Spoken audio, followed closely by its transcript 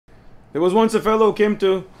There was once a fellow who came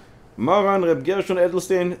to Maran Reb Gershon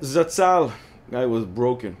Edelstein Zatzal. Guy was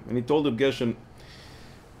broken. And he told Reb Gershon,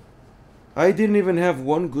 I didn't even have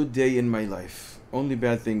one good day in my life. Only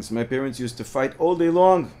bad things. My parents used to fight all day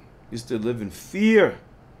long. Used to live in fear.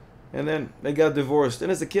 And then they got divorced.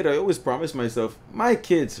 And as a kid, I always promised myself, my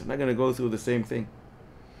kids are not going to go through the same thing.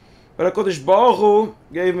 But HaKadosh Baruch Hu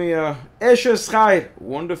gave me a Eshes Chai,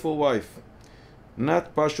 wonderful wife.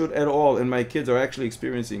 Not Pashut at all. And my kids are actually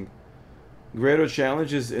experiencing greater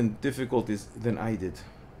challenges and difficulties than I did.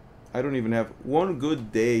 I don't even have one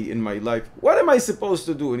good day in my life. What am I supposed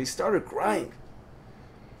to do? And he started crying.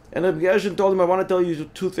 And Rabbi Gershon told him, I want to tell you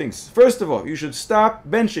two things. First of all, you should stop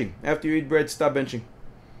benching. After you eat bread, stop benching.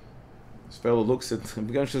 This fellow looks at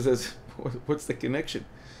Rabbi Gershon and says, what's the connection?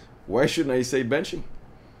 Why shouldn't I say benching?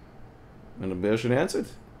 And Rabbi Gershon answered,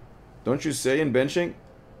 don't you say in benching,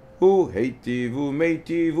 Hu heitiv, hu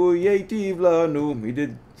meitiv, hu yetiv lanu. He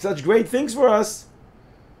did such great things for us.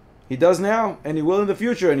 He does now, and he will in the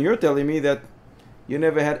future. And you're telling me that you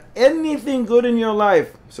never had anything good in your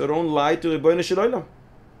life. So don't lie to Rebbeinu Shel Olam.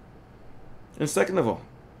 And second of all,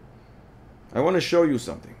 I want to show you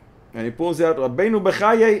something. And he pulls out Rabbeinu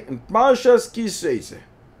Bechaye and Parshas Kiseize.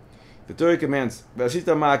 The Torah commands,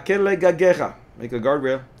 V'asita ma'akel legagecha. Make a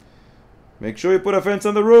guardrail. Make sure you put a fence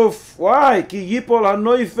on the roof. Why? Ki yipol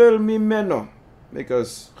hanoifel mimeno.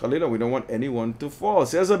 Because, Chalila, we don't want anyone to fall.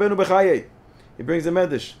 Says Rabbeinu Bechaye. He brings a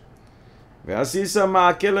medrash.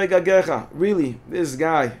 Really, this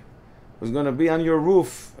guy was going to be on your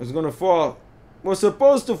roof, was going to fall, was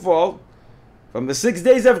supposed to fall from the 6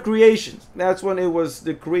 days of creation. That's when it was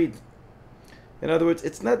decreed. In other words,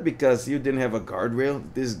 it's not because you didn't have a guardrail,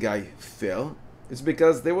 this guy fell. It's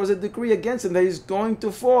because there was a decree against him that he's going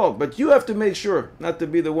to fall. But you have to make sure not to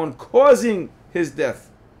be the one causing his death.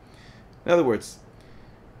 In other words,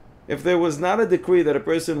 if there was not a decree that a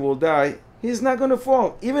person will die, he's not going to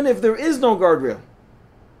fall, even if there is no guardrail.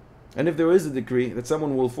 And if there is a decree that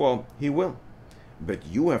someone will fall, he will. But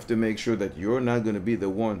you have to make sure that you're not going to be the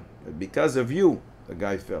one that because of you, the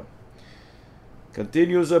guy fell.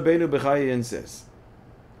 Continues Rabbeinu Bechaye and says,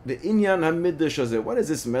 the Inyan HaMidrash Hazeh, what is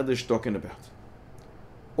this Midrash talking about?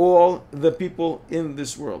 All the people in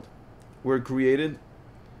this world were created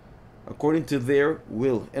according to their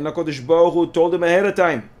will. And HaKadosh Baruch Hu told them ahead of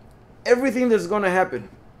time, everything that's going to happen,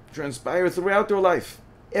 transpire throughout their life,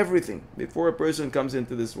 everything, before a person comes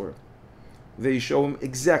into this world. They show him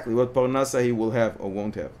exactly what parnasa he will have or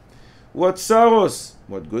won't have. What saros,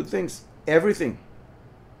 what good things, everything.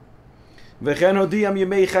 Kodesh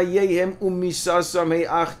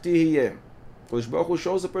Baruch Hu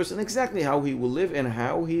shows a person exactly how he will live and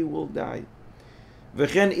how he will die. What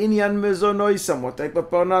type of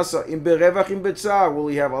parnasa, im berevach im betzar, will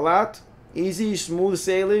he have a lot? Easy, smooth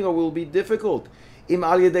sailing, or will be difficult? Im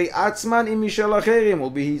al yedei atzman, im mishal acherim, will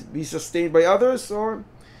be sustained by others, or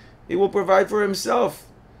he will provide for himself.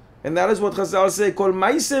 And that is what Chazal say, Kol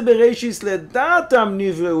maise bereshis ledatam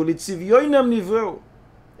nivreu, litzivyoinam nivreu.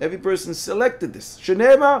 Every person selected this.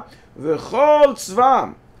 Shenema v'chol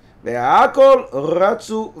tzvam, ve'akol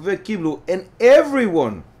ratzu ve'kiblu. And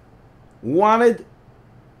everyone wanted,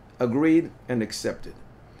 agreed, and accepted.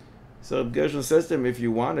 So Reb Gershon says to him, if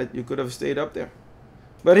you wanted, you could have stayed up there.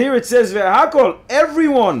 But here it says, ve'akol,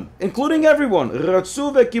 everyone, including everyone,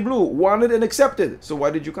 ratzu ve'kiblu, wanted and accepted. So why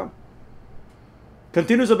did you come?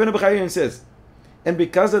 Continues Rabbeinu Bechaye and says, and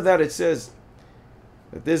because of that it says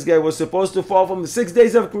that this guy was supposed to fall from the 6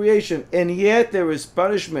 days of creation, and yet there is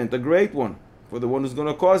punishment, a great one, for the one who's going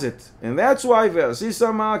to cause it. And that's why,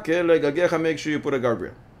 make sure you put a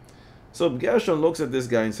guardrail. So Gershon looks at this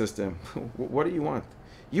guy and says to him, what do you want?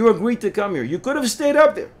 You agreed to come here. You could have stayed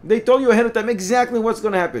up there. They told you ahead of time exactly what's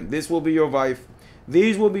going to happen. This will be your wife.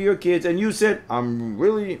 These will be your kids. And you said, I'm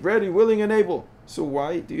really ready, willing, and able. So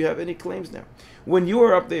why do you have any claims now? When you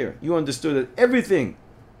were up there, you understood that everything,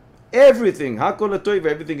 hakol hatoiv,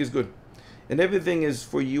 everything is good. And everything is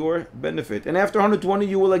for your benefit. And after 120,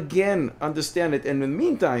 you will again understand it. And in the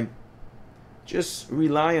meantime, just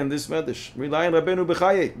rely on this medrash. Rely on Rabbeinu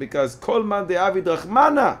Bechaye. Because kol man de'avid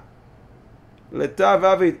rachmana, letav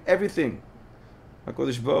avid, everything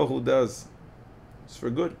HaKadosh Baruch Hu does, it's for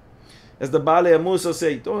good. As the Baalei Musa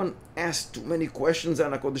say, don't ask too many questions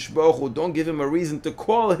on HaKadosh Baruch Hu. Don't give him a reason to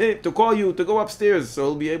call you, to go upstairs, so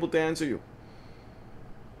he'll be able to answer you.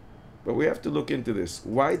 But we have to look into this.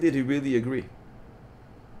 Why did he really agree?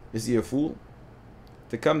 Is he a fool?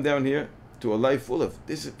 To come down here to a life full of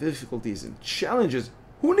difficulties and challenges.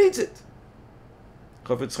 Who needs it?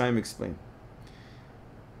 Chafetz Chaim explained.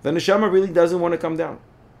 The neshama really doesn't want to come down.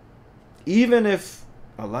 Even if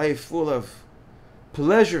a life full of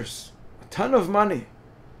pleasures, a ton of money,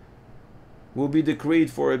 will be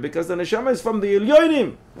decreed for it, because the neshama is from the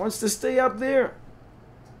Elyonim, wants to stay up there.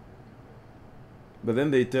 But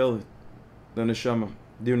then they tell the neshama,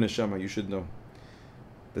 dear neshama, you should know,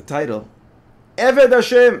 the title, Eved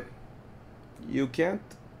Hashem, you can't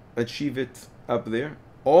achieve it up there.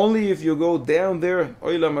 Only if you go down there,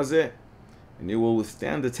 Olam Hazeh, and you will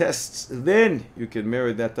withstand the tests, then you can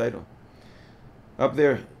merit that title. Up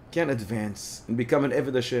there, can advance and become an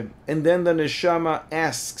Eved Hashem. And then the neshama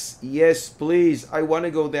asks, yes, please, I want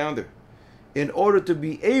to go down there, in order to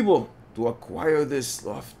be able to acquire this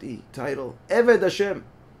lofty title, Eved Hashem.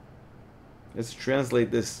 Let's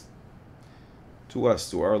translate this to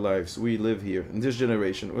us, to our lives. We live here in this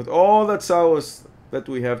generation with all the tzaros that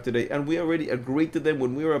we have today, and we already agreed to them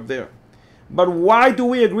when we were up there. But why do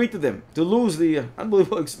we agree to them? To lose the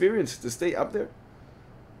unbelievable experience, to stay up there?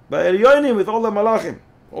 By Elyonim, with all the malachim,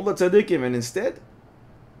 all the tzaddikim, and instead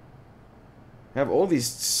have all these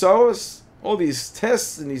tzaros, all these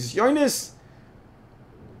tests and these yonis,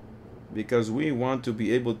 because we want to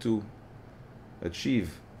be able to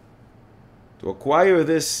achieve, to acquire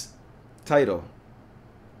this title.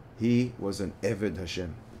 He was an Eved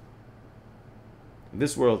Hashem. In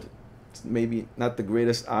this world, it's maybe not the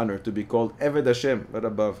greatest honor to be called Eved Hashem, but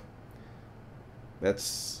above.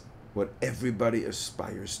 That's what everybody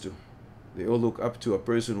aspires to. They all look up to a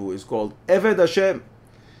person who is called Eved Hashem.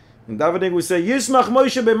 In davening we say, Yismach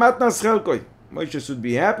Moshe b'matnas chelkoi. Moshe should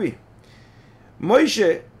be happy.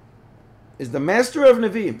 Moshe is the master of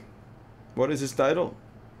Nevi'im. What is his title?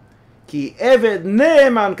 Ki Eved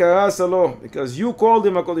Ne'eman karasalo, because you called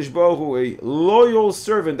him HaKadosh Baruch Hu a loyal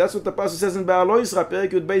servant. That's what the pasuk says in Ba'alo Yisra,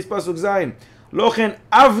 Perek Yud Beis pasuk Zayin. Lochen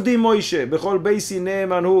Avdi Moshe bechol beisi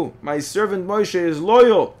ne'eman hu. My servant Moshe is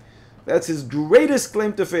loyal. That's his greatest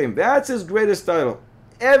claim to fame. That's his greatest title.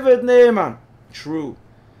 Eved Ne'eman, true,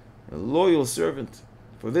 a loyal servant.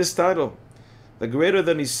 For this title, the greater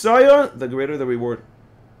the nisayah, the greater the reward.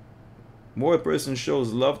 More a person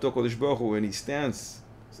shows love to HaKadosh Baruch Hu, and he stands,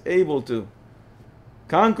 is able to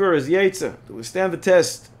conquer his Yetzer, to withstand the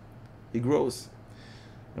test, he grows.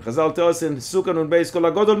 And Chazal tell us in Sukkah Nun Beis, Kol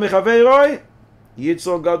HaGodol Mechaveiroi,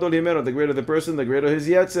 Yitzor Gadol Himeno. The greater the person, the greater his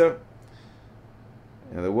Yetzer.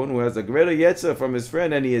 And the one who has a greater Yetzer from his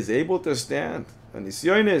friend, and he is able to stand, and his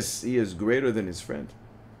Yonis, he is greater than his friend.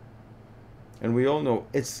 And we all know,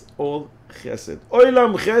 it's all Chesed.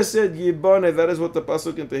 Oilam Chesed Yibone, that is what the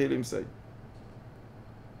Pasuk in Tehillim say.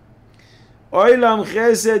 Oilam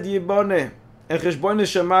Chesed Yibone. And Cheshbon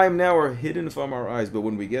Shamayim now are hidden from our eyes. But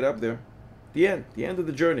when we get up there, the end of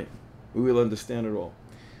the journey, we will understand it all.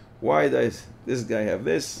 Why does this guy have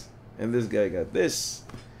this, and this guy got this?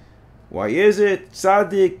 Why is it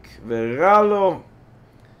tzaddik veralo,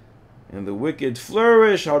 and the wicked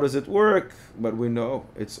flourish? How does it work? But we know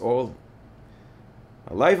it's all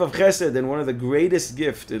a life of chesed, and one of the greatest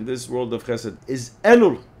gifts in this world of chesed is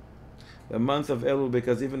Elul, the month of Elul,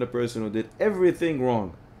 because even a person who did everything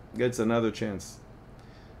wrong gets another chance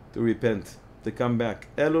to repent, to come back.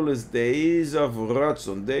 Elul is days of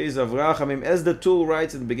ratzon, days of rachamim, as the Tool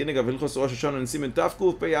writes in the beginning of Hilchos Rosh Hashanah and Siman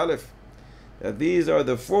Tafkuf Pei Aleph, that these are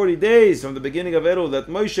the 40 days from the beginning of Elul that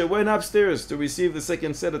Moshe went upstairs to receive the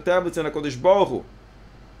second set of tablets, and HaKadosh Baruch Hu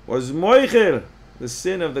was moichel the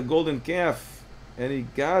sin of the golden calf, and he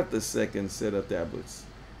got the second set of tablets.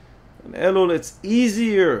 In Elul, it's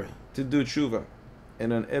easier to do tshuva,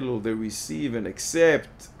 and on Elul they receive and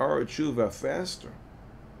accept our tshuva faster.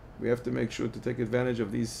 We have to make sure to take advantage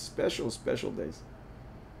of these special days,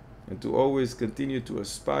 and to always continue to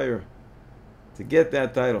aspire to get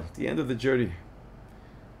that title. At the end of the journey,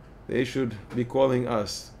 they should be calling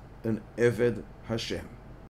us an Eved Hashem.